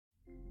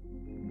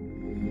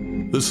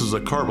This is a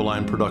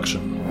Carboline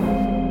production.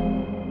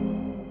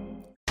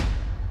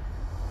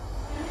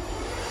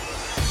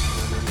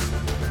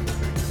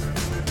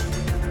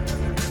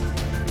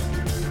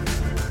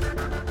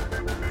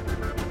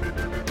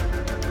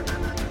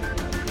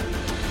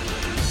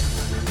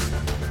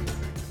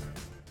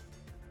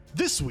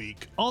 This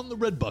week on the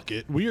Red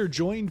Bucket, we are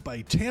joined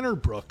by Tanner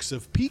Brooks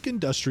of Peak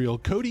Industrial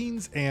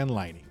Coatings and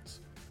Linings.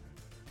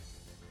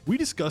 We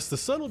discuss the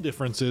subtle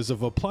differences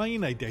of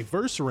applying a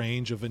diverse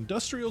range of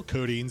industrial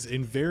coatings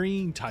in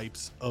varying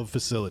types of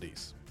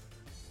facilities.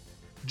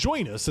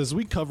 Join us as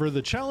we cover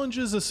the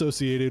challenges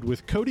associated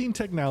with coating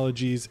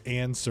technologies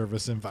and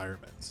service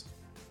environments.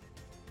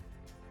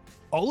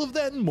 All of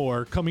that and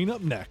more coming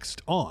up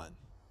next on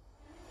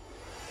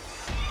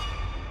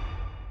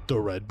the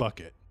Red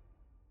Bucket.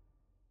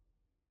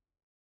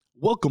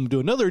 Welcome to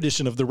another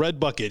edition of the Red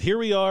Bucket. Here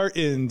we are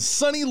in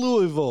sunny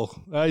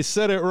Louisville. I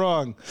said it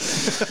wrong.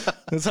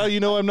 That's how you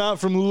know I'm not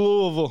from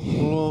Louisville.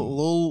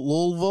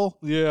 Louisville?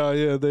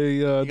 Yeah.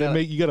 They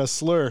make you got a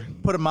slur.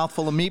 Put a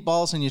mouthful of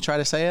meatballs and you try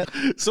to say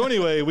it? So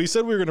anyway, we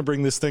said we were going to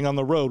bring this thing on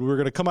the road. We were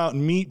going to come out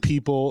and meet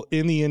people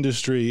in the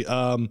industry.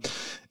 And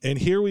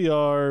here we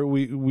are.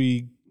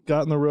 We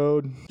got on the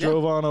road,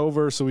 drove on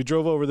over. So we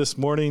drove over this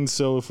morning.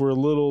 So if we're a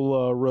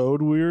little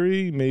road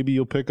weary, maybe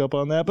you'll pick up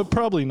on that, but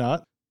probably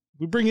not.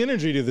 We bring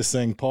energy to this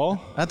thing,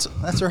 Paul. That's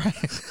right.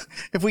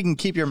 If we can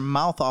keep your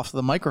mouth off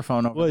the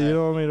microphone over there. You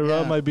don't want me to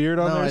rub my beard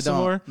on there some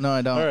more? No,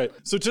 I don't. All right.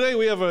 So today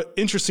we have an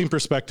interesting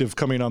perspective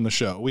coming on the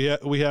show. We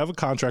have a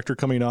contractor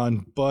coming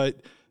on,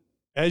 but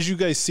as you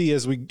guys see,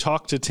 as we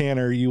talk to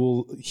Tanner, you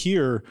will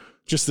hear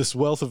just this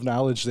wealth of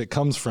knowledge that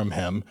comes from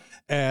him,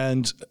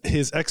 and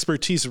his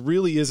expertise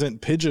really isn't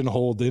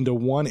pigeonholed into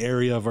one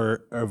area of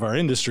our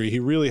industry. He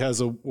really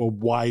has a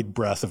wide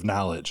breadth of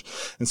knowledge,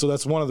 and so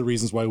that's one of the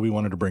reasons why we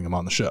wanted to bring him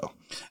on the show.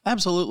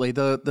 Absolutely.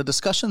 The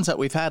discussions that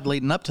we've had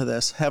leading up to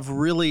this have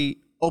really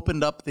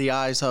opened up the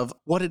eyes of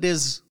what it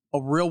is,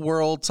 a real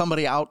world,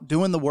 somebody out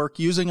doing the work,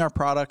 using our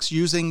products,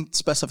 using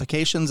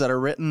specifications that are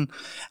written,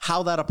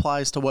 how that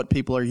applies to what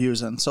people are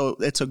using. So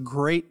it's a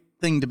great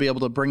thing to be able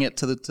to bring it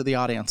to the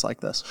audience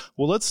like this.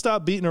 Well, let's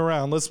stop beating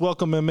around. Let's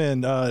welcome him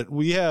in.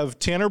 We have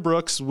Tanner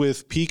Brooks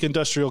with Peak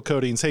Industrial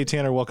Coatings. Hey,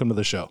 Tanner, welcome to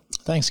the show.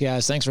 Thanks,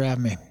 guys. Thanks for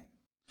having me.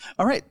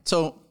 All right.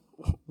 So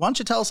why don't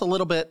you tell us a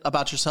little bit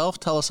about yourself?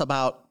 Tell us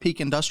about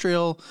Peak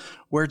Industrial.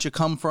 Where'd you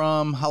come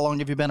from? How long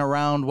have you been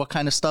around? What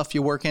kind of stuff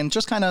you work in?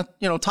 Just kind of,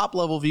 top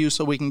level view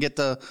so we can get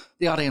the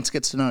audience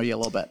gets to know you a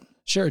little bit.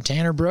 Sure.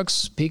 Tanner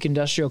Brooks, Peak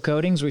Industrial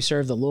Coatings. We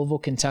serve the Louisville,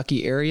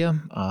 Kentucky area.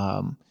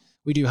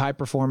 We do high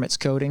performance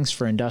coatings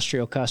for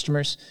industrial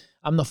customers.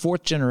 I'm the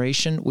fourth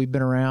generation. We've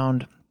been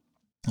around.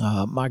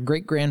 My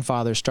great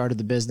grandfather started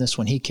the business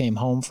when he came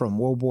home from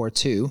World War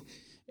II.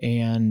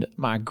 And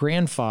my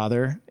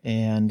grandfather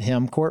and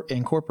him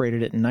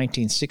incorporated it in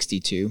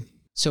 1962.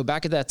 So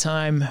back at that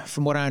time,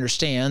 from what I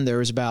understand, there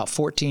was about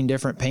 14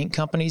 different paint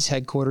companies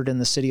headquartered in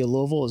the city of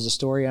Louisville, is the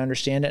story I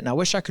understand it. And I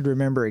wish I could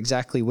remember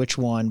exactly which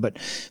one, but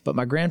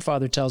my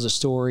grandfather tells a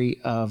story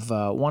of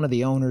one of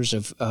the owners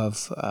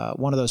of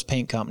one of those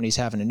paint companies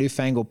having a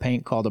newfangled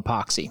paint called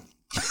epoxy.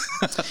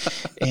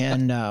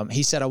 And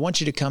he said, I want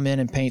you to come in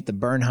and paint the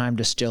Bernheim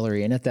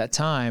distillery. And at that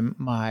time,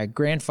 my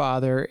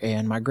grandfather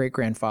and my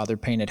great-grandfather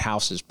painted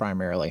houses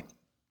primarily.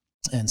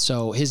 And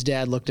so his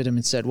dad looked at him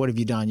and said, what have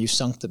you done? You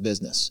sunk the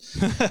business.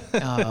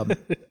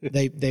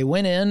 They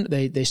went in,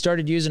 they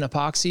started using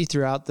epoxy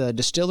throughout the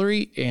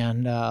distillery,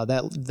 and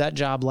that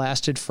job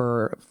lasted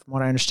for, from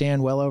what I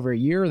understand, well over a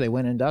year. They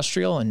went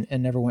industrial and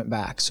never went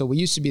back. So we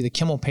used to be the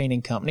Kimmel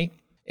Painting Company.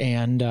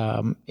 And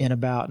in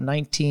about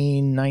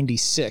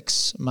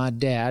 1996, my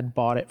dad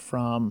bought it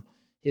from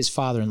his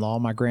father-in-law,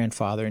 my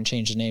grandfather, and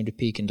changed the name to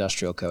Peak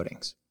Industrial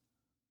Coatings.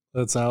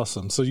 That's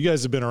awesome. So you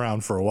guys have been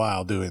around for a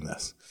while doing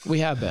this. We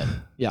have been,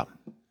 yeah.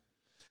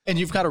 And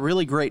you've got a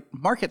really great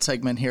market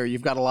segment here.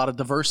 You've got a lot of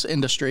diverse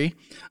industry,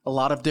 a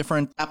lot of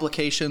different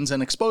applications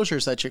and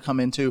exposures that you come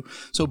into.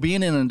 So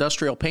being an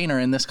industrial painter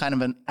in this kind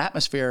of an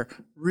atmosphere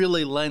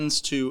really lends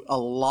to a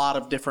lot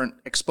of different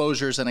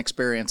exposures and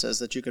experiences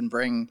that you can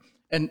bring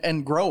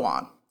and grow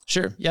on.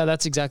 Sure. Yeah,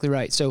 that's exactly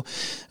right. So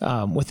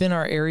within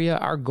our area,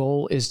 our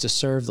goal is to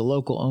serve the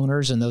local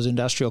owners and those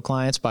industrial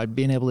clients by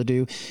being able to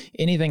do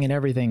anything and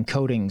everything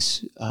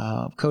coatings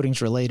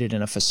related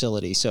in a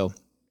facility. So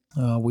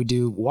we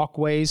do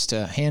walkways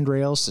to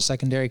handrails to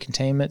secondary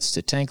containments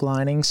to tank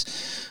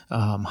linings,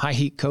 high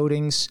heat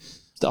coatings,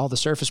 all the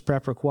surface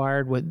prep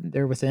required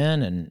there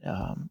within,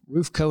 and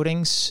roof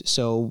coatings.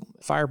 So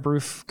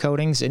fireproof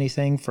coatings,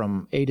 anything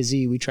from A to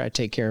Z, we try to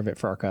take care of it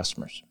for our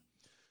customers.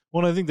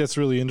 Well, I think that's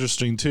really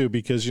interesting too,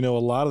 because, a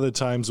lot of the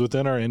times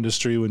within our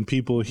industry, when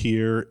people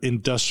hear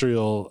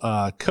industrial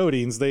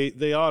coatings,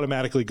 they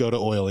automatically go to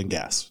oil and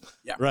gas.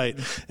 Yeah. Right.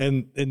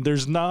 And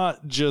there's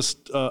not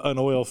just an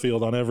oil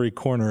field on every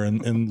corner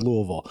in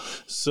Louisville.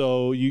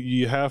 So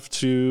you have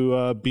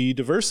to be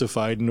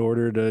diversified in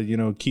order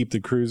to, keep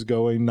the crews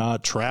going,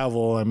 not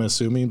travel, I'm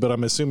assuming, but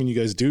I'm assuming you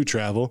guys do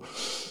travel.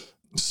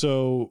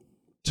 So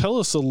tell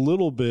us a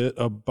little bit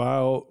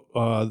about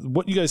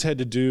what you guys had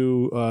to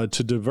do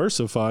to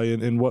diversify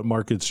and what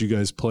markets you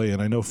guys play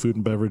in. I know food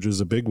and beverage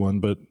is a big one,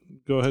 but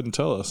go ahead and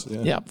tell us.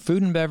 Yeah,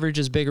 food and beverage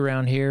is big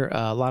around here.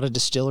 A lot of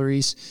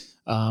distilleries,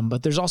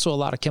 but there's also a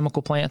lot of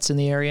chemical plants in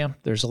the area.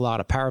 There's a lot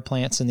of power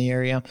plants in the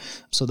area.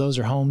 So those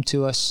are home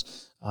to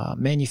us.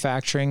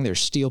 Manufacturing, there's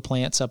steel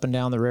plants up and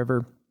down the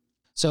river.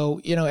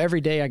 So, every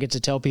day I get to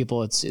tell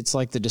people it's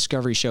like the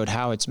Discovery showed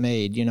how it's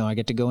made. I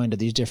get to go into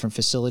these different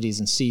facilities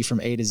and see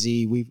from A to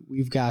Z.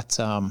 We've got,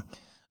 I'm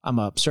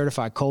a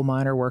certified coal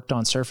miner, worked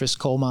on surface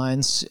coal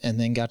mines, and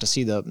then got to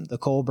see the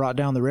coal brought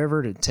down the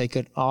river to take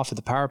it off of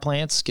the power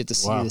plants, get to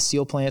see the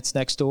steel plants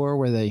next door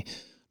where they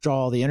draw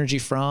all the energy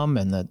from,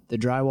 and the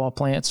drywall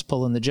plants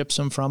pulling the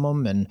gypsum from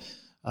them. And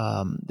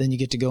then you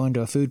get to go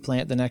into a food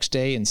plant the next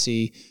day and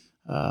see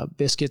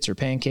biscuits or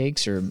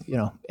pancakes or,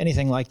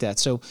 anything like that.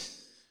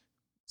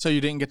 So you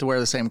didn't get to wear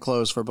the same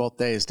clothes for both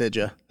days, did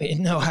you?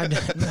 No, I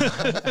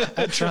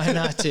try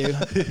not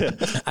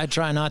to. I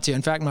try not to.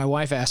 In fact, my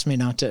wife asked me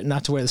not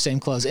to wear the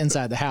same clothes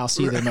inside the house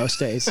either most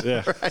days.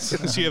 Yeah. Right.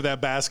 So you have that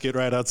basket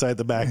right outside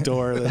the back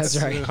door.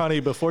 That's right.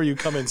 Honey, before you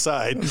come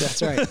inside.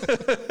 That's right.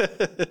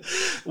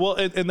 Well,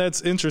 and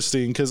that's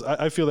interesting because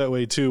I feel that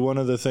way too. One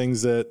of the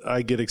things that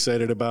I get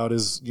excited about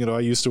is,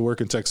 I used to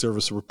work in tech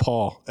service for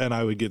Paul, and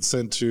I would get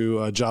sent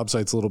to job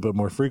sites a little bit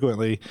more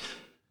frequently.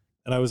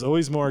 And I was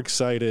always more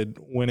excited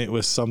when it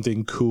was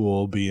something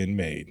cool being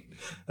made.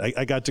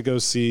 I got to go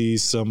see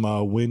some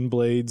wind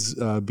blades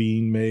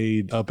being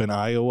made up in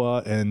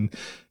Iowa, and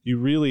you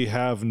really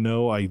have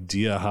no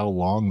idea how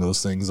long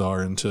those things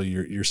are until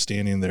you're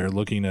standing there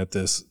looking at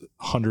this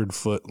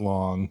 100-foot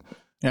long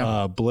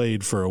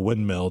blade for a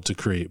windmill to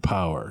create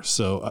power.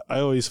 So I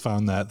always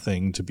found that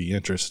thing to be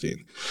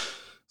interesting.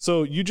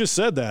 So you just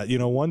said that,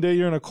 one day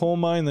you're in a coal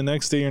mine, the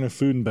next day you're in a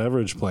food and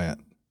beverage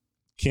plant.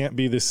 Can't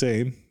be the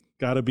same.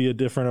 Got to be a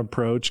different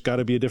approach.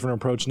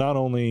 Not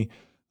only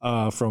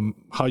from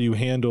how you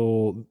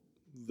handle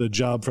the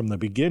job from the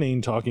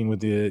beginning, talking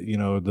with the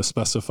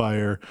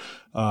specifier,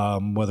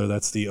 whether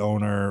that's the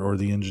owner or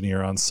the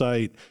engineer on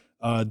site,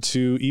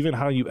 to even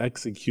how you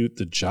execute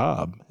the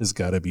job has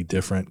got to be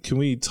different. Can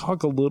we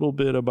talk a little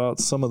bit about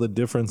some of the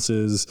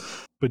differences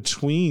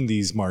between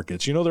these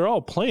markets? They're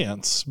all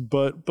plants,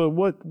 but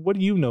what do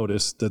you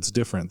notice that's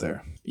different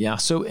there? Yeah.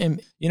 So,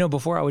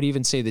 before I would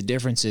even say the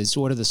differences,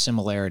 what are the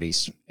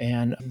similarities?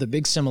 And the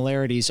big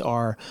similarities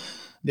are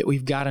that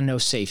we've got to know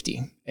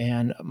safety.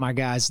 And my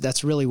guys,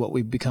 that's really what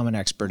we've become an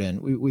expert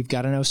in. We've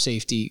got to know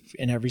safety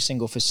in every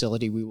single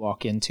facility we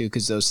walk into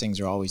because those things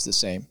are always the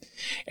same.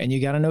 And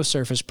you got to know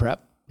surface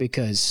prep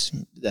because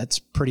that's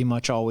pretty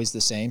much always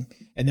the same.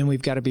 And then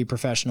we've got to be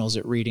professionals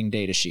at reading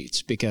data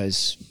sheets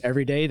because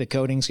every day the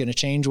coding's going to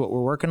change what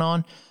we're working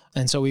on.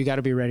 And so we've got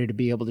to be ready to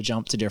be able to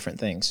jump to different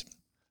things.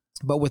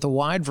 But with a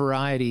wide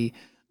variety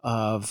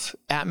of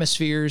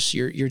atmospheres,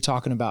 you're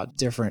talking about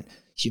different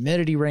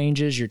humidity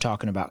ranges. You're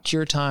talking about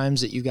cure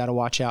times that you got to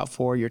watch out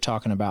for. You're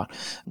talking about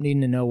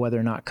needing to know whether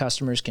or not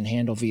customers can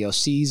handle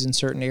VOCs in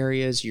certain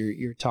areas.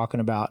 You're talking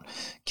about,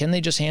 can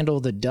they just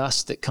handle the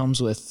dust that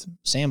comes with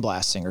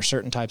sandblasting or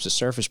certain types of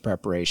surface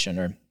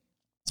preparation,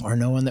 or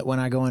knowing that when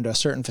I go into a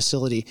certain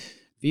facility,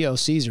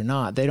 VOCs or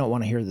not, they don't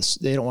want to hear this.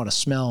 They don't want to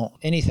smell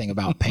anything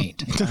about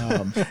paint.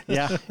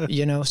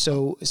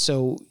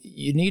 So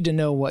you need to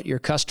know what your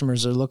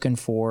customers are looking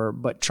for,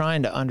 but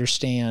trying to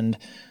understand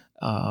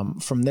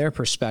from their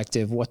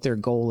perspective what their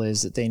goal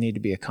is that they need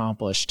to be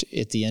accomplished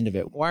at the end of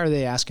it. Why are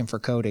they asking for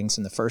coatings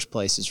in the first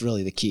place is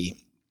really the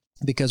key,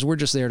 because we're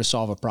just there to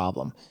solve a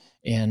problem.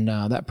 And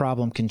that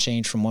problem can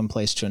change from one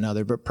place to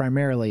another, but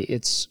primarily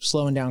it's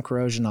slowing down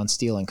corrosion on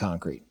steel and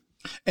concrete.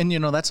 And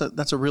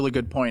that's a really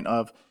good point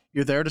of,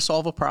 you're there to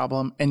solve a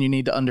problem and you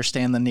need to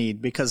understand the need,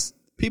 because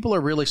people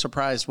are really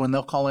surprised when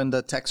they'll call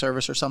into tech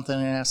service or something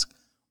and ask,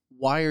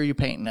 why are you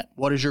painting it?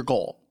 What is your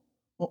goal?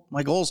 Well,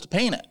 my goal is to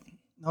paint it.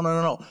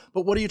 No.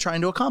 But what are you trying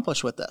to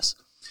accomplish with this?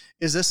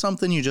 Is this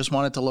something you just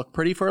want it to look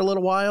pretty for a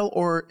little while,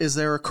 or is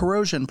there a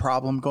corrosion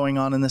problem going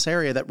on in this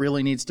area that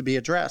really needs to be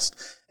addressed?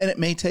 And it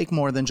may take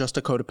more than just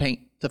a coat of paint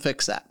to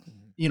fix that.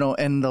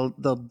 And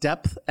the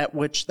depth at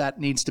which that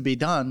needs to be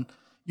done,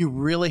 you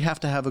really have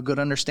to have a good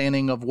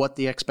understanding of what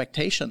the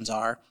expectations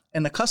are,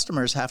 and the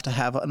customers have to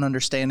have an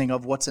understanding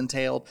of what's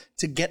entailed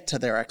to get to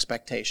their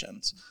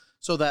expectations.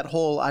 So that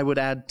whole, I would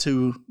add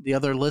to the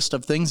other list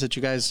of things that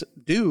you guys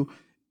do,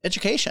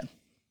 education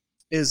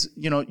is,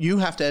 you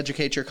have to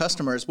educate your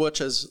customers,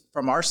 which is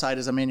from our side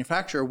as a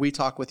manufacturer, we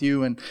talk with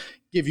you and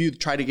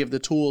try to give the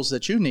tools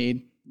that you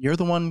need. You're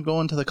the one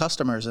going to the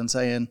customers and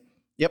saying,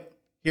 yep,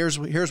 here's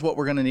what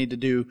we're going to need to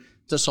do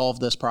to solve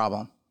this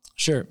problem.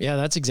 Sure. Yeah,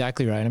 that's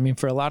exactly right. I mean,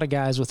 for a lot of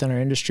guys within our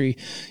industry,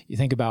 you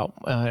think about,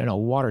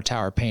 water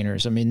tower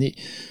painters. I mean,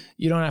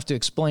 you don't have to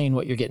explain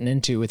what you're getting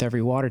into with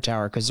every water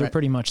tower because they're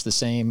pretty much the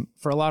same.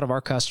 For a lot of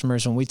our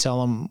customers, when we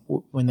tell them,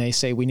 when they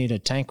say we need a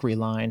tank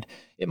relined,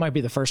 it might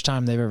be the first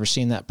time they've ever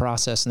seen that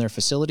process in their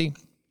facility.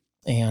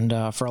 And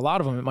for a lot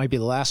of them, it might be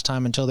the last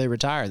time until they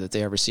retire that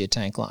they ever see a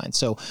tank line.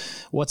 So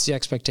what's the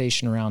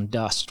expectation around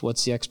dust?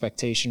 What's the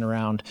expectation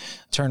around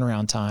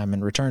turnaround time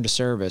and return to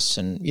service?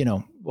 And,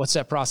 what's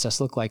that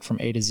process look like from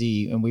A to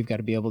Z? And we've got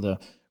to be able to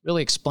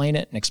really explain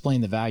it and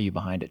explain the value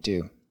behind it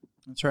too.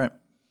 That's right.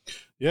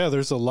 Yeah,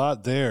 there's a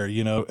lot there.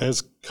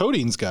 As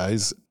coatings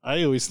guys,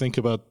 I always think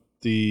about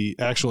the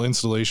actual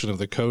installation of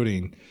the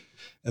coating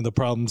and the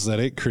problems that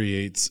it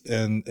creates.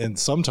 And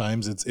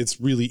sometimes it's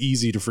really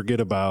easy to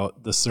forget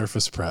about the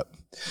surface prep.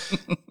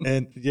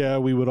 And yeah,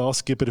 we would all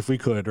skip it if we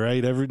could,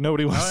 right?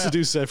 Nobody wants to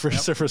do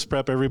surface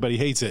prep. Everybody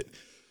hates it.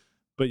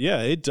 But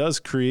yeah, it does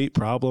create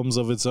problems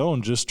of its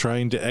own just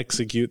trying to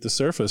execute the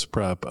surface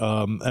prep.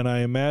 And I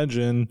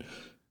imagine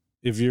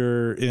if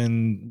you're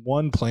in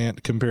one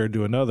plant compared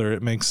to another,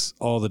 it makes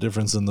all the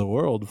difference in the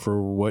world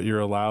for what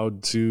you're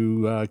allowed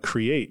to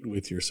create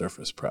with your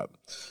surface prep.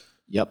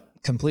 Yep.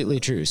 Completely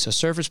true. So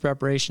surface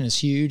preparation is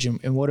huge,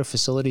 and what do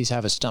facilities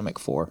have a stomach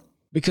for?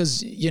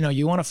 Because,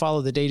 you want to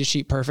follow the data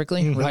sheet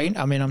perfectly, right?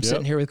 I mean, I'm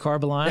sitting here with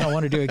Carboline. I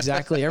want to do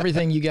exactly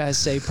everything you guys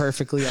say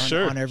perfectly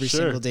on every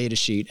single data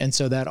sheet. And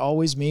so that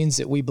always means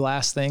that we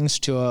blast things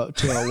to a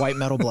white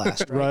metal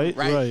blast, right?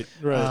 Right.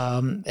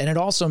 And it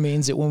also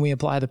means that when we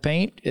apply the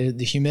paint,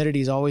 the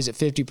humidity is always at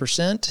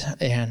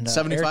 50% and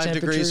 75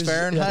 degrees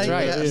Fahrenheit. That's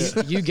right.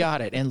 Yes. You got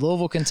it. In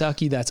Louisville,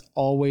 Kentucky, that's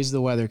always the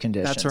weather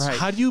conditions. That's right.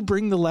 How do you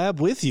bring the lab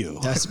with you?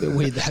 That's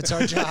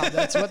our job.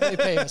 That's what they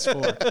pay us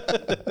for.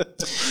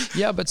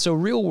 Yeah, but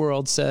so real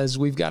world says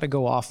we've got to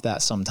go off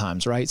that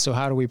sometimes, right? So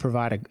how do we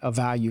provide a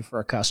value for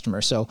a customer?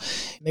 So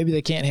maybe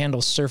they can't handle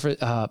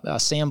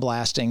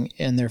sandblasting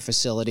in their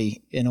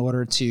facility in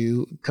order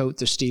to coat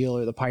the steel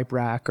or the pipe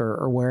rack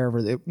or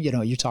wherever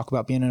you talk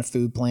about being in a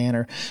food plant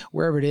or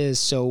wherever it is.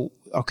 So,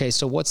 okay,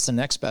 so what's the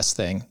next best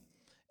thing?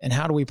 And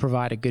how do we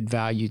provide a good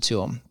value to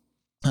them?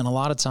 And a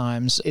lot of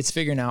times it's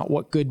figuring out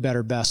what good,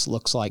 better, best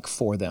looks like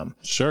for them.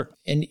 Sure.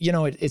 And,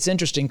 it's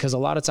interesting because a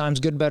lot of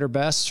times good, better,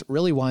 best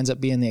really winds up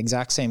being the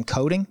exact same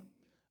coating,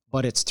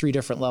 but it's 3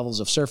 different levels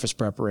of surface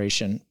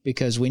preparation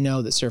because we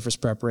know that surface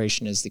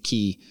preparation is the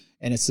key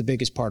and it's the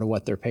biggest part of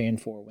what they're paying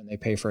for when they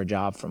pay for a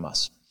job from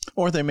us.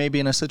 Or they may be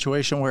in a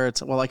situation where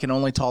it's, I can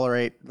only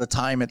tolerate the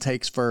time it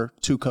takes for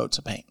 2 coats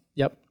of paint.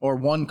 Yep. Or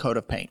 1 coat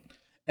of paint.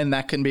 And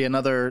that can be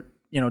another,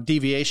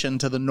 deviation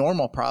to the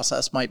normal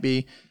process might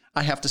be,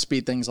 I have to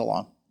speed things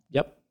along.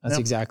 Yep. That's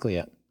exactly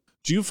it.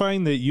 Do you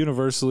find that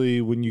universally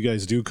when you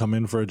guys do come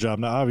in for a job,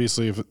 now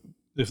obviously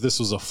if this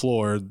was a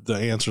floor, the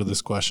answer to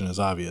this question is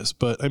obvious.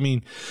 But I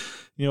mean,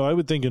 I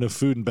would think in a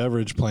food and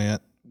beverage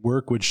plant,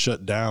 work would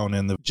shut down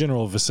in the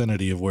general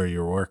vicinity of where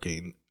you're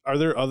working. Are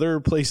there other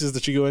places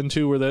that you go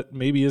into where that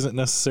maybe isn't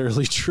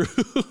necessarily true?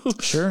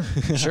 Sure.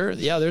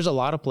 Yeah, there's a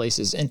lot of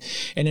places. And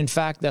in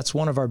fact, that's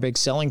one of our big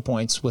selling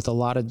points with a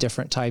lot of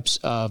different types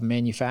of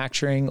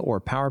manufacturing or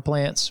power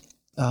plants.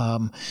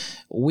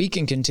 We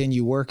can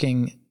continue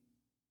working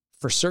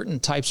for certain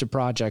types of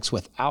projects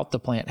without the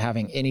plant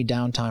having any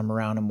downtime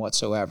around them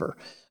whatsoever.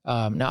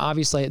 Now,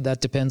 obviously,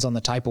 that depends on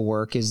the type of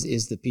work.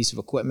 Is the piece of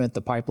equipment,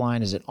 the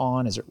pipeline, is it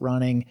on? Is it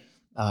running?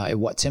 At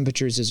what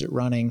temperatures is it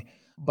running?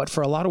 But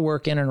for a lot of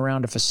work in and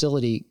around a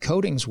facility,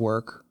 coatings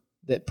work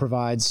that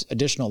provides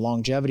additional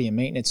longevity and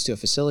maintenance to a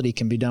facility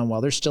can be done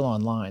while they're still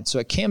online. So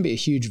it can be a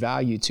huge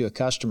value to a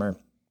customer.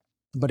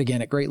 But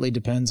again, it greatly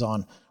depends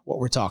on what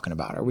we're talking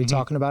about. Are we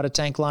talking about a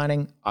tank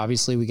lining?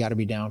 Obviously, we got to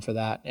be down for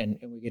that, and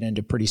we get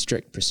into pretty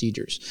strict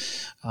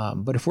procedures.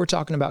 But if we're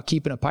talking about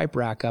keeping a pipe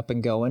rack up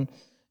and going,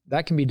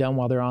 that can be done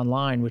while they're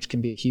online, which can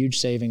be a huge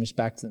savings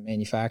back to the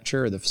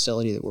manufacturer or the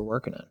facility that we're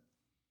working in.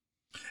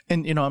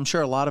 And, I'm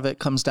sure a lot of it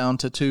comes down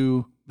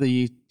to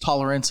the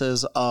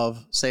tolerances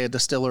of, say, a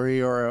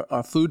distillery or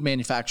a food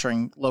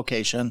manufacturing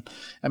location.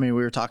 I mean,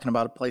 we were talking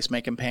about a place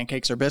making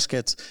pancakes or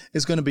biscuits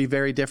is going to be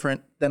very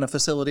different than a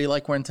facility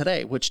like we're in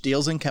today, which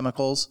deals in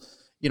chemicals.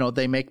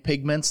 They make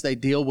pigments. They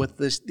deal with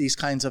these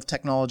kinds of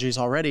technologies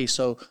already.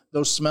 So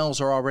those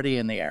smells are already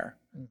in the air.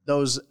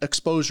 Those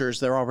exposures,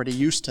 they're already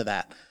used to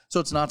that. So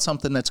it's not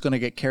something that's going to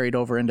get carried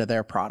over into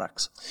their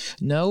products.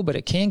 No, but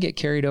it can get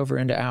carried over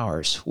into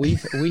ours. We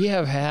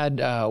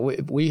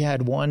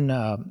had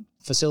one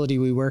facility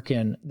we work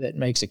in that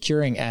makes a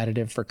curing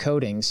additive for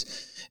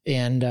coatings.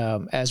 And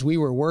as we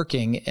were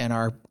working and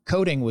our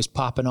coating was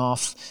popping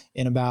off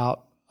in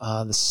about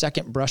the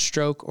second brush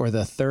stroke or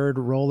the third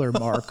roller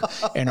mark,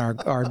 and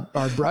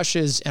our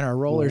brushes and our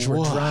rollers were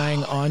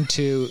drying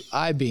onto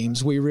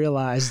I-beams, we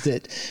realized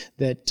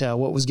that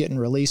what was getting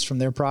released from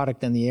their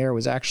product in the air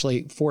was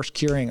actually force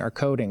curing our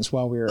coatings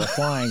while we were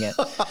applying it.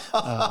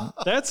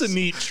 That's a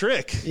neat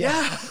trick.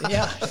 Yeah,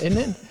 isn't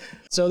it?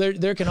 So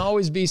there can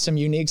always be some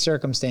unique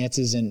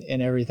circumstances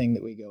in everything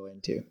that we go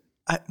into.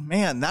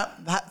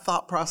 That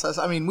thought process.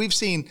 I mean, we've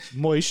seen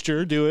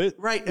moisture do it.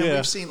 Right. And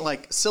we've seen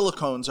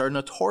silicones are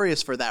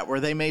notorious for that, where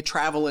they may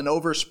travel and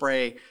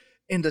overspray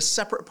into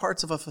separate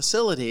parts of a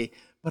facility,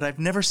 but I've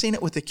never seen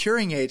it with the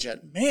curing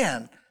agent.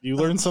 Man. You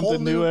learn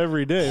something new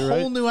every day,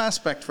 right? Whole new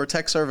aspect for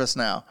tech service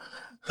now.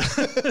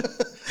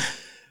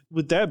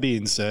 With that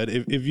being said,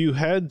 if you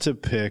had to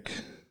pick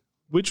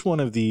Which one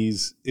of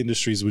these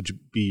industries would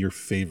be your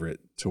favorite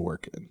to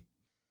work in?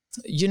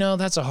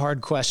 That's a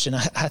hard question.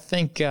 I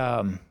think,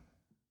 well,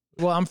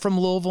 I'm from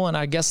Louisville, and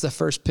I guess the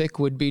first pick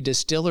would be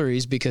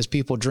distilleries because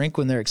people drink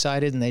when they're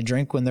excited and they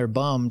drink when they're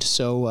bummed.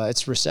 So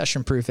it's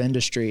recession-proof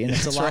industry, and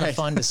it's a lot of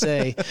fun to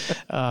say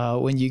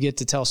when you get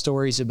to tell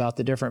stories about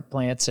the different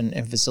plants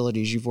and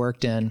facilities you've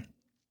worked in.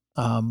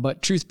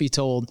 But truth be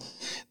told,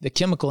 the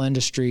chemical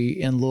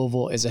industry in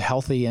Louisville is a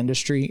healthy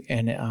industry,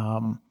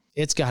 and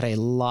it's got a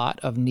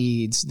lot of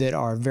needs that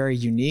are very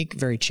unique,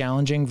 very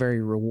challenging,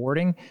 very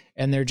rewarding,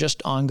 and they're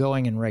just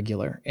ongoing and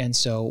regular. And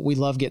so we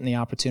love getting the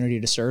opportunity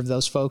to serve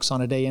those folks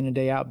on a day in and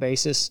day out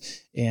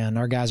basis, and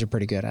our guys are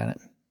pretty good at it.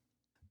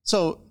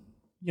 So,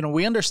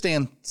 we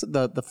understand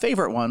the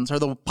favorite ones or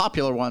the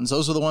popular ones.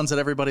 Those are the ones that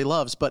everybody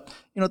loves. But,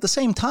 at the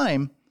same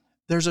time,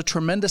 there's a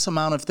tremendous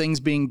amount of things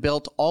being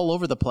built all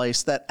over the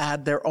place that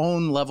add their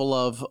own level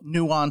of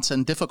nuance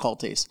and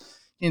difficulties.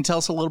 Can you tell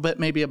us a little bit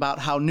maybe about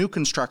how new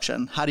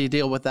construction, how do you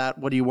deal with that?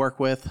 What do you work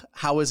with?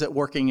 How is it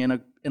working in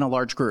a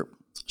large group?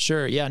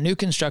 Sure. Yeah. New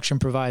construction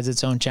provides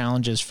its own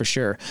challenges for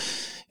sure.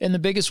 And the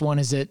biggest one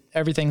is that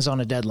everything's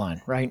on a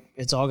deadline, right?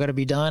 It's all got to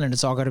be done, and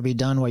it's all got to be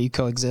done while you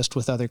coexist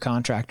with other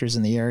contractors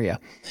in the area.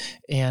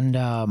 And,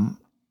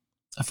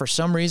 for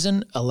some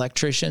reason,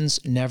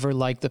 electricians never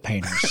like the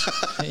painters.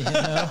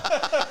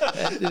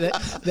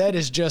 That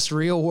is just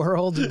real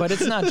world, but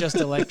it's not just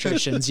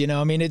electricians.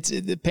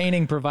 The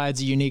painting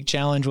provides a unique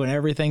challenge when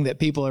everything that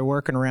people are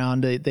working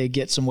around, they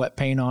get some wet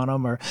paint on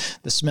them or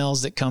the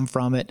smells that come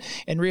from it.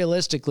 And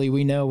realistically,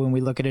 we know when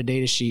we look at a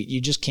data sheet, you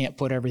just can't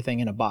put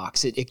everything in a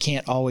box. It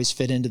can't always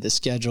fit into the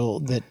schedule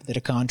that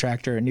a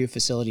contractor or a new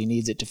facility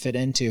needs it to fit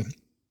into.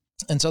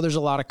 And so there's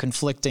a lot of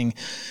conflicting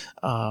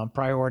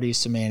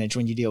priorities to manage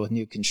when you deal with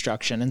new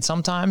construction. And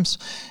sometimes,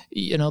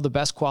 the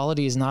best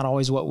quality is not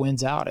always what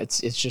wins out. It's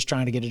just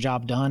trying to get a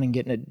job done and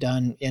getting it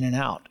done in and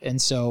out.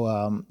 And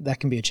so that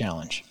can be a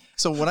challenge.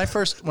 So when I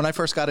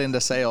first got into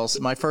sales,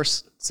 my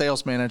first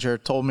sales manager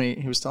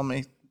was telling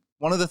me,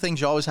 one of the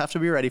things you always have to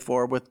be ready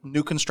for with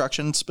new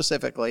construction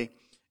specifically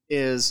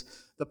is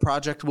the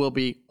project will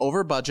be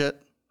over budget,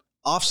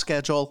 off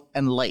schedule,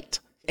 and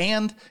late,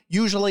 and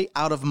usually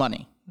out of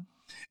money.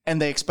 And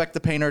they expect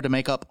the painter to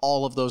make up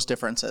all of those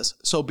differences.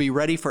 So be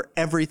ready for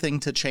everything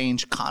to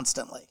change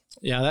constantly.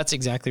 Yeah, that's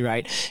exactly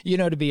right.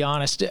 To be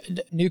honest,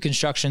 new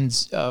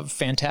construction's a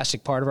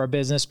fantastic part of our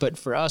business, but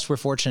for us, we're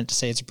fortunate to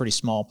say it's a pretty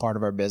small part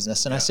of our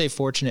business. And I say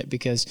fortunate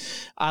because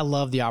I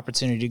love the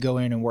opportunity to go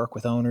in and work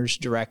with owners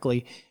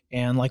directly.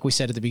 And like we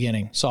said at the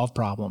beginning, solve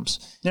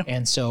problems. Yep.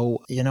 And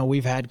so,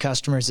 we've had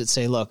customers that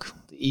say, look,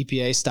 the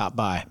EPA stopped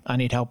by. I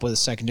need help with a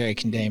secondary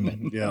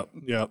containment. Yeah.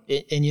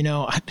 And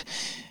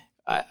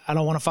I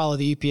don't want to follow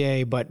the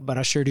EPA, but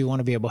I sure do want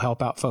to be able to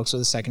help out folks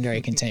with a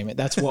secondary containment.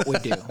 That's what we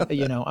do.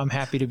 I'm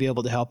happy to be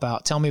able to help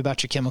out. Tell me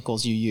about your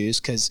chemicals you use,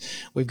 because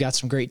we've got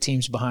some great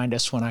teams behind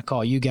us when I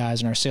call you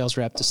guys and our sales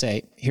rep to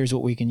say, here's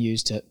what we can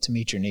use to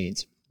meet your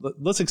needs.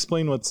 Let's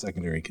explain what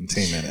secondary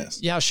containment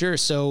is. Yeah, sure.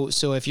 So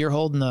if you're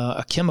holding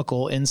a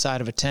chemical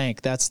inside of a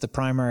tank, that's the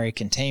primary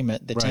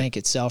containment, the tank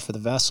itself or the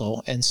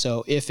vessel. And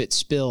so if it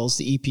spills,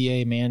 the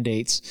EPA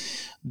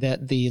mandates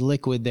that the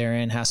liquid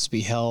therein has to be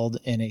held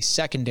in a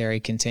secondary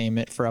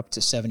containment for up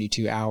to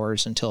 72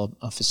 hours until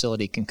a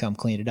facility can come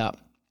clean it up.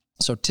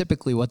 So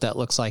typically what that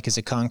looks like is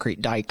a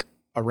concrete dike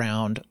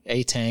around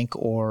a tank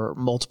or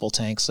multiple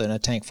tanks in a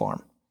tank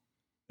farm.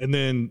 And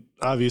then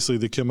obviously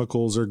the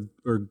chemicals are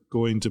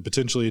going to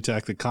potentially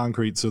attack the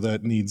concrete, so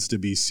that needs to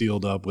be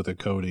sealed up with a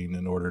coating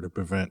in order to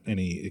prevent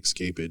any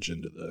escapage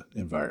into the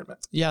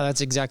environment. Yeah,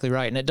 that's exactly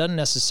right. And it doesn't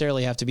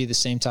necessarily have to be the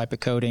same type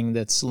of coating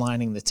that's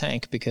lining the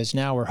tank, because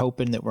now we're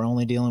hoping that we're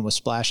only dealing with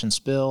splash and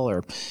spill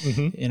or,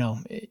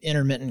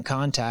 intermittent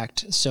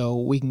contact. So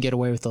we can get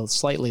away with a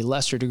slightly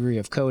lesser degree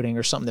of coating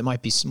or something that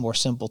might be more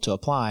simple to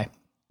apply.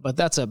 But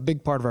that's a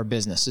big part of our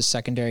business is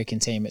secondary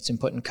containments and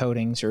putting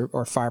coatings or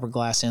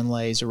fiberglass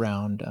inlays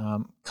around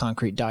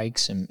concrete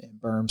dikes and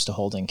berms to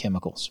hold in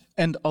chemicals.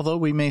 And although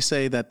we may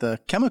say that the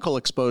chemical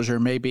exposure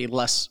may be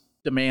less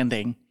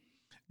demanding,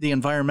 the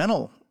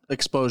environmental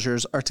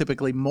exposures are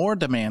typically more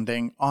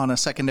demanding on a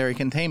secondary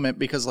containment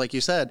because, like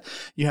you said,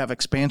 you have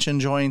expansion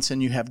joints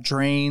and you have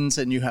drains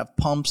and you have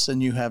pumps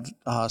and you have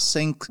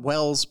sink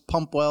wells,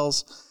 pump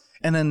wells.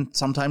 And then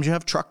sometimes you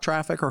have truck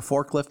traffic or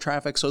forklift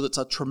traffic. So that's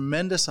a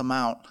tremendous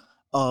amount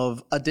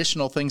of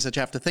additional things that you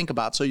have to think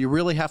about. So you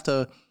really have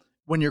to,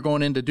 when you're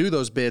going in to do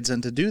those bids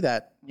and to do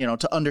that,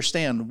 to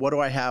understand what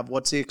do I have,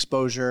 what's the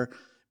exposure,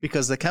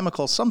 because the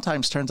chemical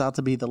sometimes turns out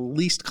to be the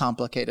least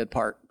complicated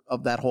part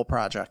of that whole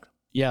project.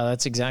 Yeah,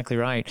 that's exactly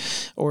right.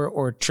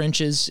 Or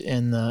trenches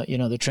and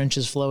the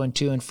trenches flowing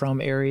to and from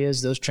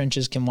areas. Those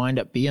trenches can wind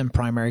up being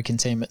primary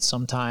containment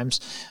sometimes,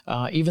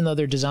 even though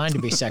they're designed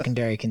to be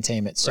secondary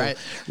containment. So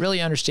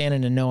really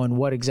understanding and knowing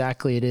what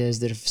exactly it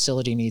is that a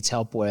facility needs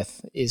help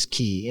with is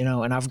key.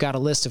 And I've got a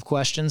list of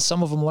questions.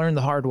 Some of them learned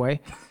the hard way.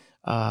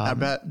 I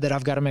bet. that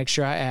I've got to make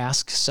sure I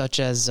ask, such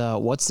as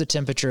what's the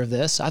temperature of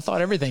this? I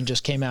thought everything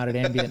just came out at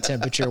ambient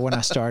temperature when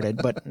I started,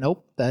 but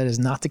nope, that is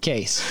not the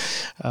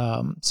case.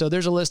 So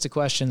there's a list of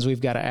questions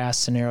we've got to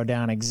ask to narrow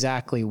down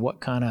exactly what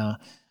kind of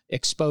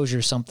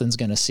exposure something's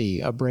going to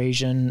see.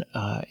 Abrasion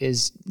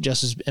is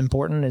just as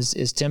important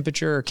as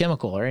temperature or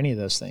chemical or any of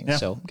those things. Yeah.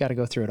 So got to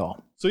go through it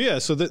all.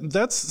 So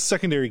that's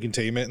secondary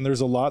containment, and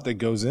there's a lot that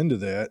goes into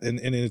that, and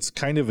it's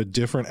kind of a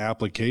different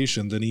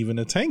application than even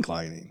a tank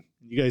lining.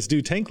 You guys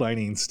do tank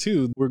linings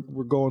too.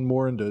 We're going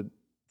more into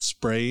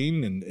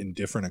spraying and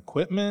different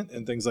equipment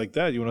and things like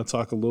that. You want to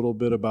talk a little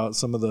bit about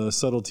some of the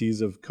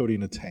subtleties of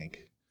coating a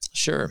tank?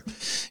 Sure.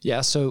 Yeah.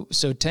 So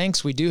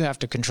tanks, we do have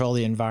to control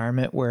the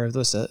environment, where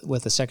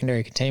with a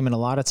secondary containment, a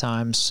lot of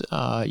times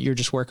you're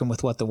just working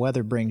with what the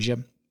weather brings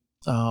you.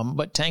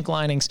 But tank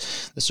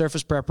linings, the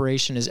surface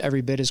preparation is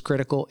every bit as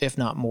critical, if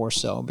not more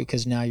so,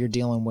 because now you're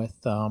dealing with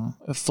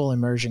a full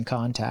immersion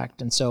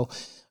contact. And so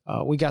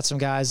we got some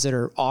guys that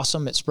are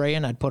awesome at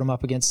spraying. I'd put them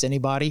up against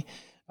anybody.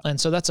 And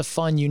so that's a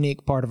fun,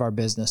 unique part of our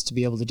business, to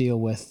be able to deal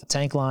with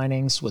tank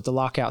linings, with the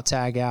lockout,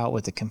 tag out,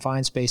 with the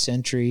confined space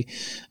entry,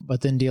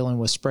 but then dealing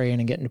with spraying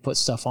and getting to put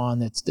stuff on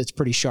that's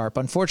pretty sharp.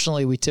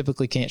 Unfortunately, we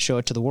typically can't show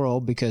it to the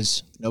world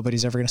because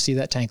nobody's ever going to see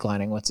that tank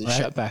lining once it's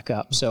shut back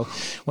up. So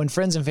when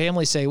friends and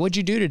family say, "What'd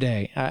you do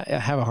today?" I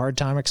have a hard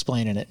time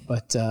explaining it,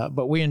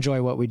 but we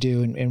enjoy what we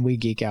do and we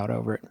geek out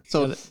over it.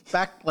 So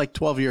back like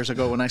 12 years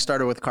ago when I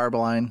started with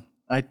Carboline,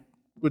 I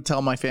would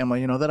tell my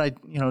family, that I,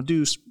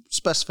 do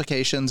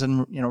specifications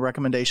and,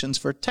 recommendations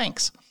for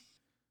tanks.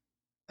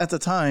 At the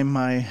time,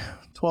 my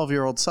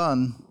 12-year-old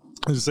son,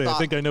 I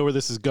think I know where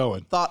this is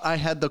going. Thought I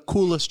had the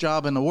coolest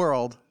job in the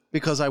world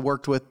because I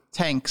worked with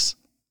tanks,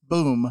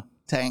 boom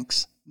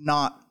tanks,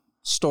 not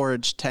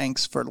storage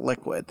tanks for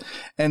liquid.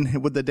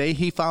 And with the day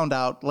he found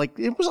out,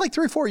 it was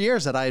 3 or 4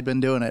 years that I had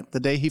been doing it. The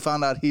day he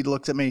found out, he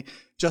looked at me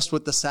just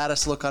with the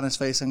saddest look on his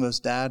face and goes,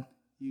 "Dad,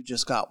 you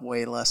just got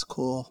way less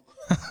cool."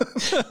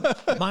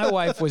 My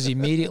wife was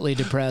immediately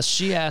depressed.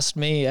 She asked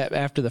me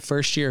after the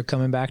first year of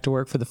coming back to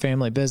work for the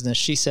family business,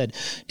 she said,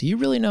 "Do you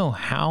really know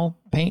how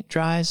paint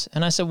dries?"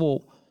 And I said,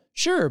 "Well,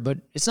 sure, but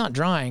it's not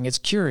drying, it's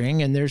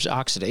curing, and there's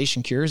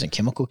oxidation cures and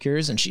chemical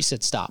cures." And she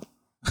said, "Stop."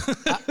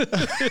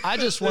 I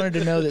just wanted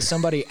to know that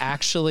somebody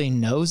actually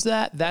knows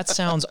that. That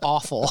sounds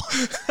awful.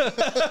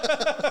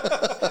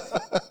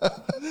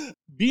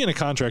 Being a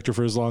contractor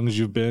for as long as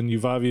you've been,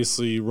 you've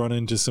obviously run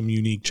into some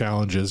unique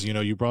challenges.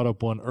 You brought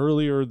up one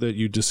earlier that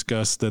you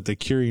discussed, that the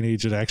curing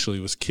agent actually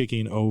was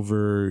kicking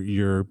over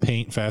your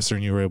paint faster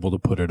than you were able to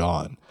put it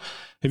on.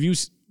 Have you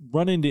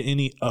run into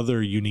any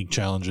other unique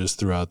challenges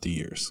throughout the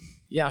years?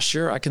 Yeah,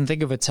 sure. I can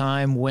think of a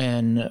time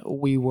when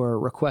we were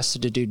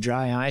requested to do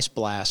dry ice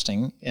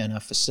blasting in a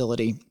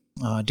facility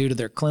due to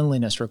their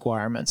cleanliness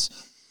requirements.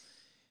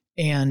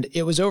 And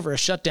it was over a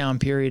shutdown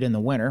period in the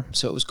winter,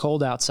 so it was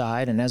cold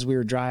outside. And as we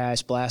were dry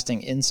ice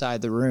blasting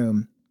inside the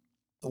room,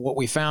 what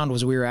we found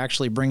was we were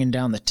actually bringing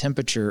down the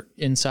temperature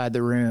inside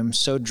the room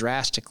so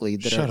drastically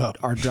that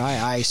our dry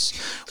ice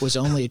was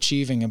only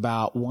achieving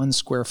about 1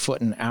 square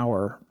foot an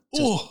hour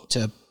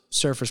to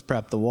surface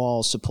prep the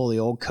walls, to pull the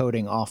old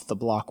coating off the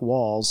block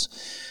walls.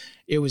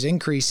 It was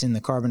increasing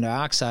the carbon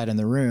dioxide in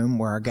the room,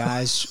 where our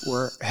guys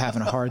were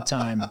having a hard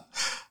time.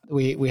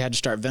 We had to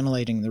start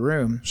ventilating the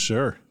room.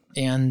 Sure.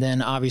 And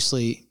then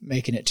obviously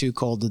making it too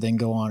cold to then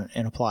go on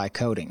and apply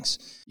coatings.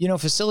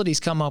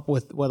 Facilities come up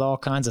with all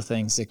kinds of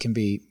things that can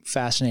be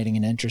fascinating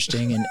and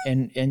interesting.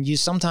 And you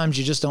sometimes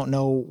you just don't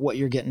know what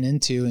you're getting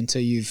into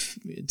until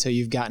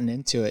you've gotten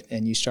into it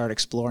and you start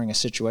exploring a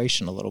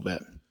situation a little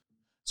bit.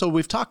 So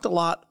we've talked a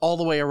lot all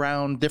the way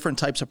around different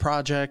types of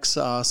projects,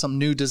 some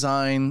new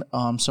design,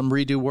 some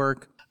redo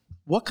work.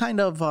 What kind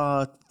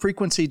of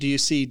frequency do you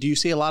see? Do you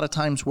see a lot of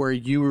times where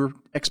you're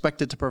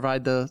expected to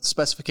provide the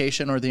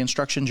specification or the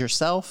instructions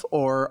yourself,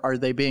 or are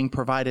they being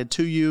provided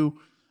to you?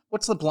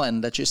 What's the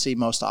blend that you see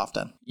most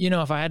often?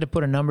 If I had to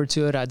put a number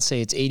to it, I'd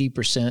say it's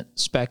 80%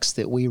 specs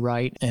that we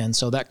write. And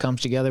so that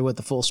comes together with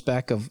the full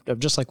spec of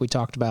just like we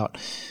talked about,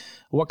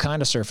 what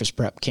kind of surface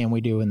prep can we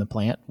do in the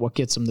plant? What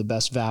gets them the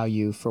best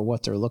value for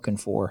what they're looking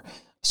for?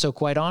 So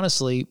quite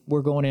honestly,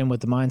 we're going in with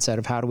the mindset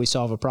of how do we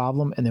solve a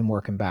problem and then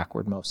working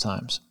backward most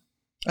times.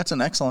 That's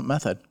an excellent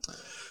method.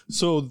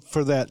 So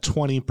for that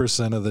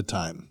 20% of the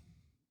time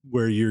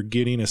where you're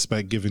getting a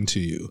spec given to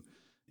you,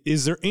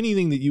 is there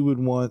anything that you would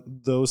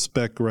want those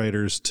spec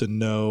writers to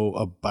know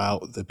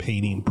about the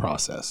painting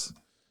process?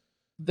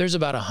 There's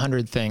about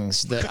 100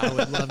 things that I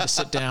would love to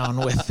sit down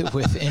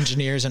with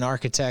engineers and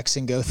architects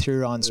and go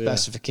through on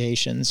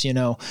specifications.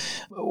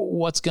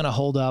 What's going to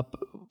hold up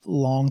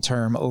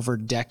long-term over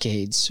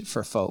decades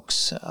for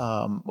folks?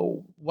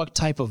 What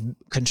type of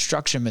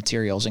construction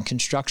materials and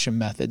construction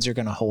methods are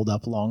going to hold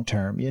up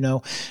long-term?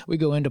 We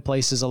go into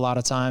places a lot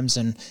of times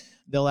and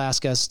they'll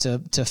ask us to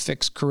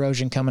fix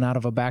corrosion coming out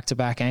of a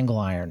back-to-back angle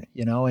iron,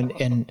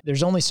 and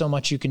there's only so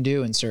much you can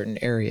do in certain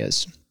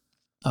areas.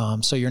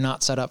 So you're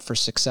not set up for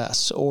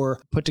success.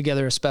 Or put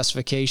together a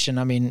specification.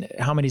 I mean,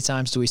 how many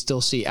times do we still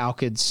see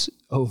alkyds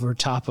over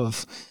top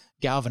of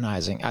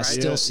galvanizing. I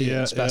still see it in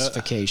yeah.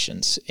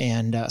 specifications.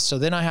 And so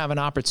then I have an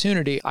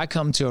opportunity. I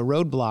come to a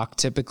roadblock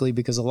typically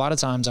because a lot of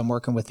times I'm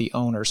working with the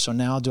owner. So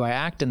now do I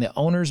act in the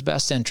owner's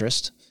best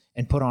interest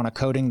and put on a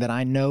coating that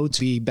I know to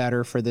be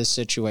better for this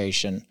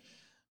situation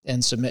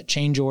and submit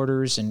change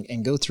orders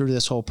and go through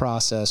this whole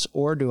process?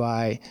 Or do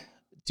I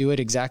do it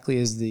exactly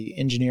as the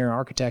engineer or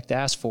architect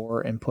asked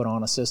for and put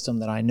on a system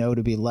that I know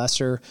to be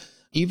lesser,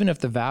 even if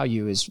the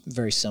value is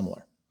very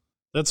similar?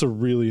 That's a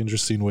really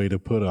interesting way to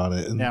put on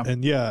it.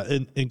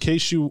 And in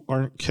case you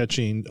aren't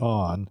catching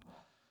on,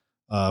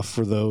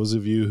 for those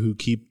of you who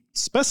keep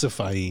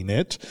specifying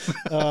it,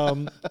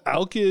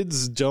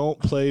 alkyds don't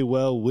play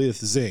well with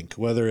zinc,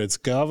 whether it's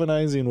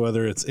galvanizing,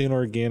 whether it's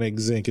inorganic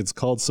zinc. It's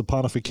called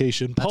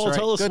saponification. Paul, right.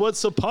 tell us Good. what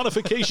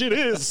saponification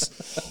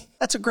is.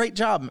 That's a great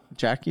job,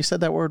 Jack. You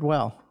said that word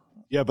well.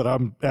 Yeah, but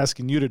I'm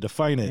asking you to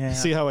define it. Yeah.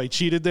 See how I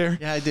cheated there?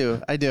 Yeah,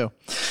 I do.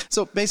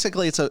 So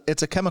basically it's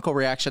a chemical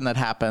reaction that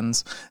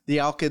happens. The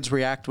alkyds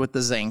react with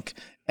the zinc,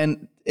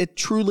 and it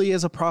truly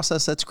is a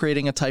process that's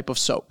creating a type of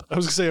soap. I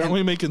was going to say, aren't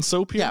we making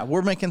soap here? Yeah,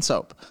 we're making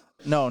soap.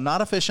 No, not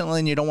efficiently,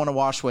 and you don't want to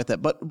wash with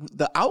it. But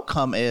the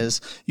outcome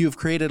is you've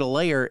created a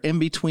layer in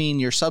between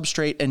your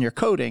substrate and your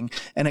coating,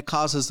 and it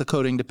causes the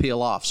coating to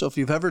peel off. So if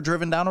you've ever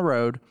driven down a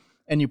road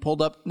and you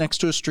pulled up next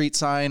to a street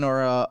sign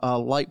or a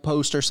light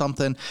post or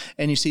something,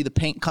 and you see the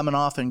paint coming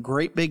off in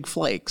great big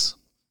flakes,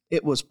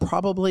 it was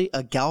probably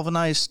a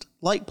galvanized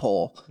light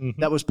pole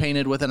that was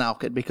painted with an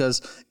alkyd,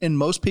 because in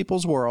most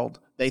people's world,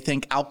 they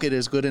think alkyd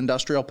is good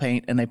industrial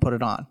paint and they put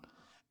it on.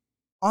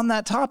 On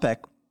that topic,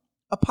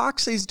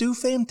 epoxies do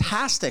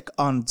fantastic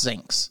on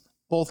zincs,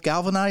 both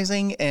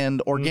galvanizing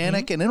and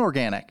organic and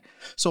inorganic.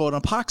 So an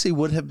epoxy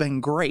would have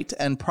been great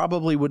and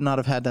probably would not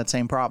have had that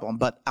same problem.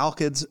 But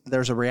alkyds,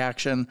 there's a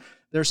reaction.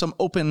 There's some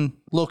open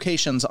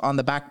locations on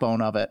the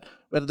backbone of it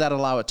that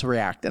allow it to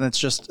react. And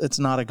it's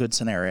not a good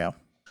scenario.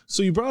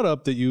 So you brought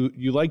up that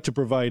you like to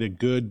provide a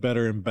good,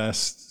 better, and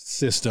best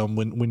system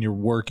when you're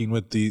working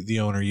with the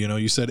owner. You know,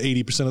 you said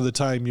 80% of the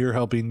time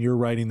you're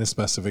writing the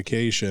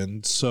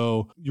specification.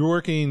 So you're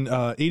working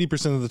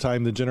 80% of the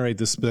time to generate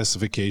the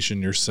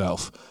specification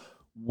yourself.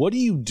 What do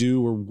you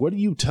do, or what do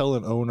you tell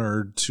an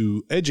owner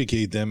to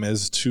educate them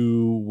as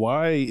to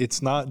why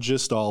it's not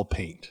just all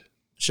paint?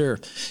 Sure.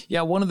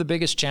 Yeah, one of the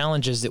biggest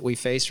challenges that we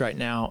face right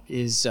now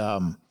is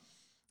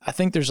I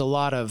think there's a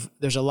lot of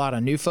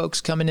new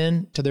folks coming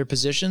in to their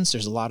positions.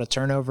 There's a lot of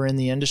turnover in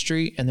the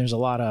industry, and there's a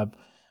lot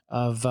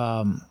of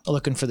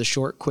looking for the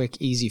short, quick,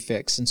 easy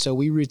fix. And so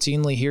we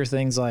routinely hear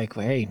things like,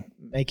 "Hey,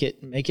 make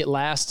it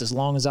last as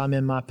long as I'm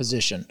in my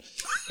position,"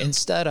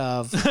 instead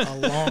of a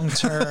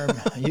long-term.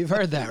 You've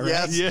heard that,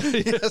 right?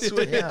 Yes.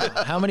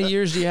 Yeah. How many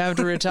years do you have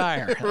to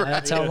retire?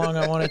 That's how long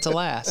I want it to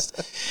last.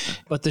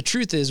 But the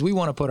truth is, we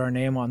want to put our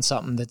name on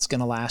something that's going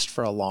to last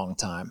for a long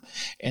time.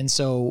 And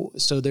so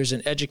there's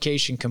an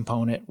education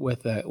component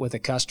with a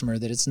customer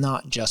that it's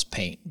not just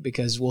paint,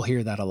 because we'll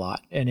hear that a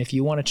lot. And if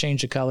you want to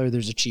change the color,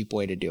 there's a cheap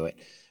way to do it.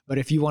 But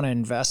if you want to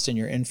invest in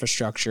your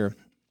infrastructure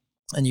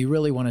and you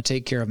really want to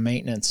take care of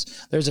maintenance,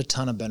 there's a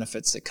ton of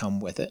benefits that come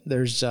with it.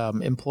 There's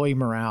employee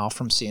morale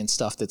from seeing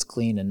stuff that's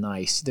clean and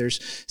nice. There's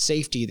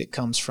safety that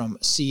comes from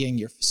seeing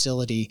your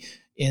facility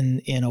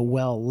in a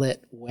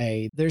well-lit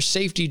way. There's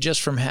safety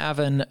just from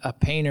having a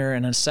painter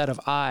and a set of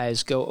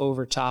eyes go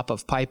over top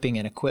of piping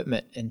and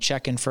equipment and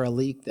checking for a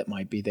leak that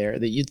might be there.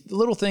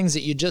 Little things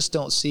that you just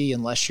don't see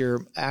unless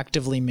you're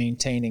actively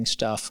maintaining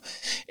stuff.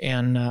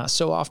 And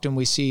so often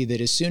we see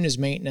that as soon as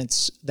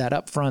maintenance, that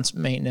upfront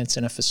maintenance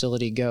in a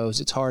facility goes,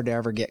 it's hard to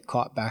ever get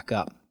caught back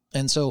up.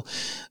 And so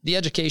the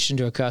education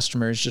to a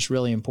customer is just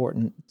really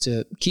important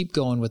to keep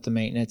going with the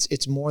maintenance.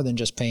 It's more than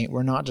just paint.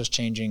 We're not just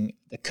changing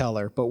the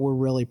color, but we're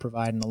really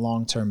providing a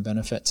long-term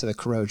benefit to the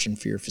corrosion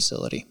for your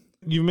facility.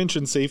 You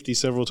mentioned safety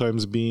several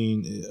times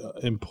being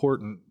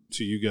important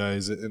to you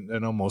guys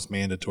and almost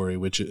mandatory,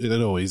 which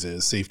it always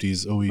is. Safety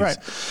is always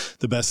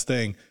the best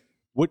thing.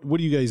 What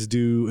do you guys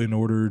do in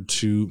order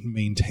to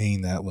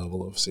maintain that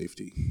level of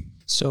safety?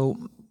 So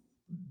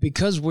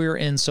because we're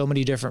in so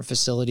many different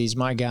facilities,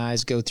 my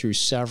guys go through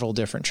several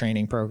different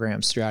training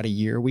programs throughout a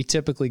year. We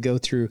typically go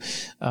through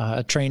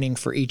a training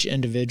for each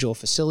individual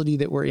facility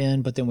that we're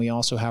in, but then we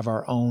also have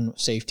our own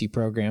safety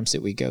programs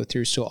that we go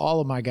through. So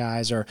all of my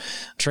guys are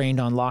trained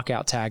on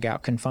lockout,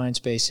 tagout, confined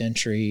space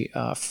entry,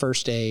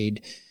 first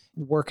aid,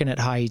 working at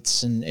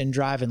heights and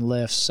driving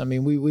lifts. I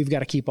mean, we've got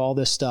to keep all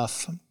this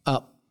stuff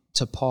up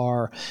to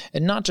par,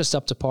 and not just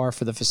up to par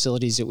for the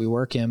facilities that we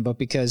work in, but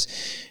because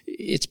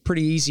it's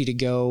pretty easy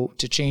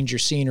to change your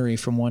scenery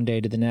from one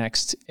day to the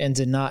next and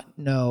to not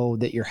know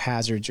that your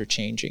hazards are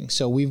changing.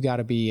 So we've got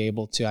to be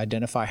able to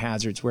identify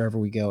hazards wherever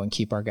we go and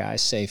keep our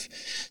guys safe.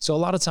 So a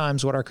lot of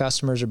times what our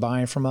customers are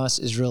buying from us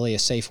is really a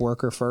safe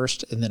worker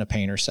first and then a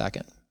painter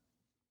second.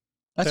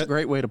 That's a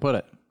great way to put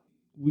it.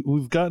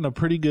 we've gotten a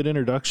pretty good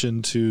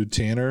introduction to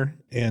Tanner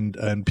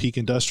and Peak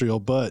Industrial,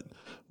 but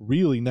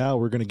really now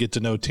we're going to get to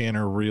know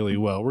Tanner really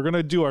well. We're going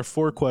to do our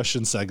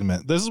 4-question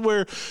segment. This is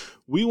where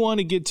we want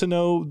to get to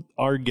know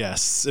our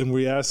guests, and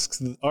we ask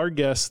our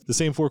guests the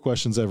same 4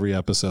 questions every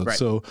episode. Right.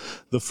 So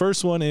the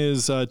first one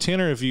is,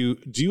 Tanner, do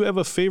you have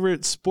a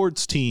favorite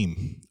sports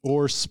team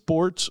or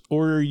sport,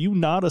 or are you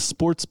not a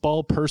sports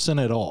ball person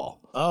at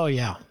all? Oh,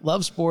 yeah.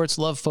 Love sports,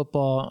 love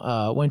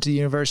football. Went to the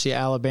University of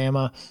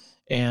Alabama,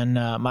 and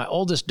my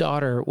oldest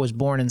daughter was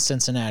born in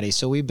Cincinnati.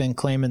 So we've been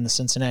claiming the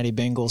Cincinnati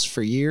Bengals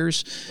for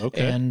years.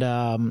 Okay. And,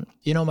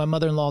 my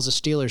mother-in-law is a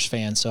Steelers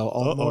fan, so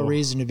all the more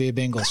reason to be a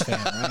Bengals fan,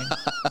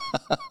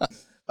 right?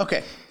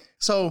 Okay.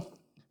 So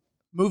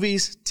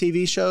movies,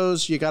 TV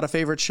shows, you got a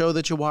favorite show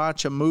that you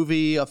watch, a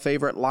movie, a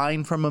favorite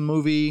line from a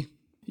movie?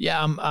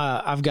 Yeah,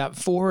 I've got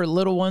 4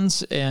 little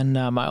ones, and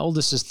my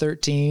oldest is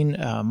 13.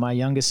 My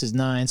youngest is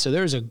 9. So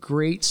there's a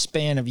great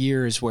span of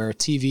years where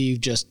TV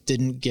just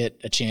didn't get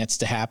a chance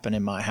to happen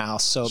in my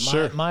house. So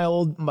Sure.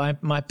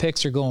 my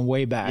picks are going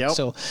way back. Yep.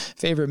 So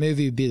favorite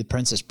movie would be The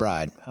Princess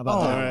Bride. How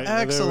about that? All right, there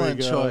we Excellent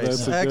go. choice.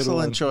 That's a good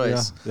Excellent one.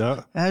 choice.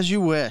 Yeah. As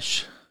you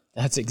wish.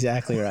 That's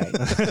exactly right.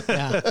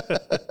 Yeah.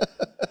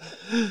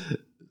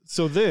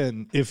 So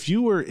then, if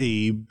you were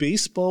a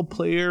baseball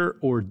player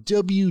or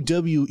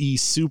WWE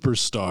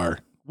superstar,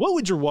 what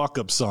would your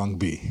walk-up song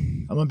be?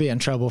 I'm going to be in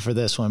trouble for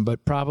this one,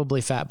 but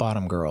probably Fat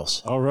Bottom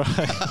Girls. All right.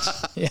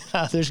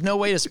 Yeah, there's no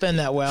way to spin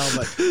that well,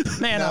 but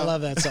man, I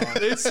love that song.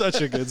 It's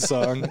such a good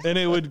song, and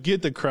it would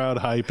get the crowd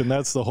hype, and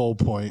that's the whole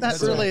point.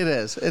 It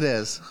is. It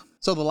is.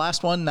 So the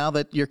last one, now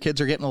that your kids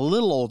are getting a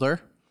little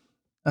older,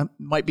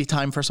 might be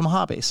time for some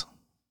hobbies.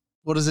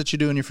 What is it you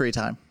do in your free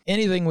time?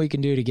 Anything we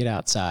can do to get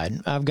outside.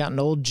 I've got an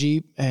old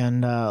Jeep and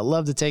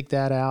love to take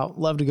that out.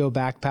 Love to go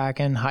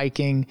backpacking,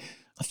 hiking,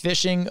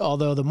 fishing.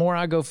 Although the more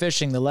I go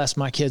fishing, the less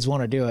my kids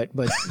want to do it.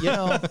 But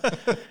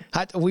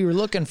we were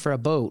looking for a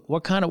boat.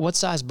 What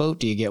size boat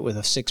do you get with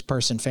a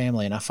 6-person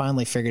family? And I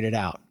finally figured it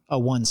out: a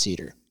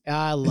 1-seater.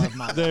 I love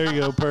my. There you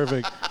go.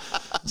 Perfect.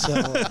 So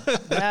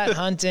that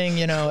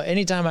hunting,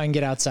 anytime I can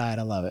get outside,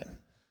 I love it.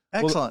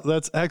 Excellent. Well,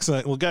 that's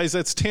excellent. Well, guys,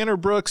 that's Tanner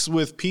Brooks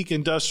with Peak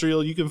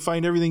Industrial. You can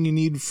find everything you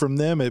need from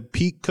them at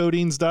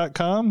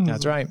peakcoatings.com.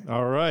 That's right.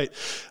 All right.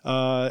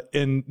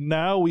 And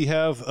now we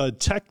have a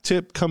tech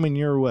tip coming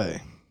your way.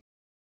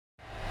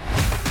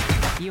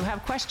 You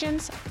have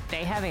questions,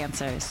 they have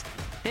answers.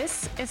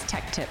 This is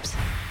Tech Tips.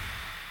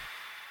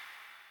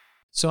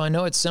 So I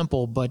know it's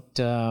simple, but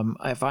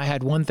if I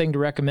had one thing to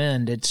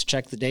recommend, it's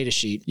check the data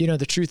sheet.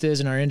 The truth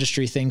is in our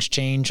industry, things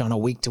change on a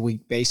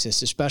week-to-week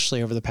basis,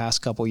 especially over the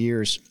past couple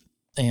years.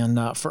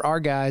 And for our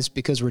guys,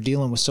 because we're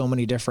dealing with so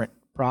many different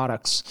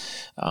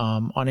products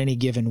on any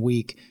given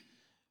week,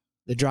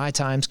 the dry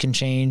times can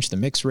change, the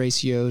mix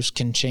ratios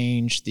can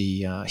change,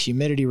 the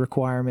humidity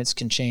requirements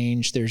can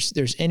change.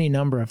 There's any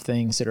number of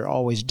things that are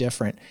always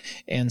different.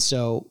 And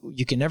so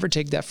you can never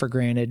take that for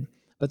granted.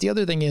 But the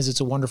other thing is it's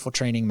a wonderful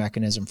training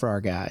mechanism for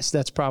our guys.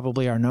 That's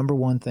probably our number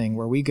one thing,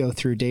 where we go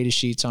through data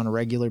sheets on a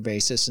regular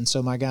basis. And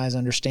so my guys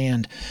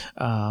understand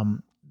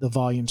the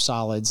volume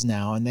solids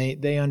now, and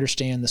they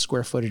understand the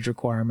square footage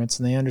requirements,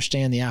 and they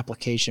understand the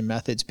application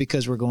methods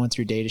because we're going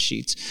through data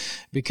sheets,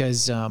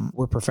 because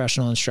we're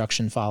professional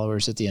instruction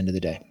followers at the end of the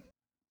day.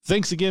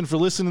 Thanks again for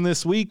listening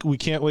this week. We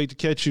can't wait to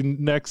catch you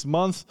next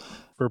month.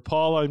 For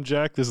Paul, I'm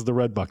Jack. This is the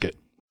Red Bucket.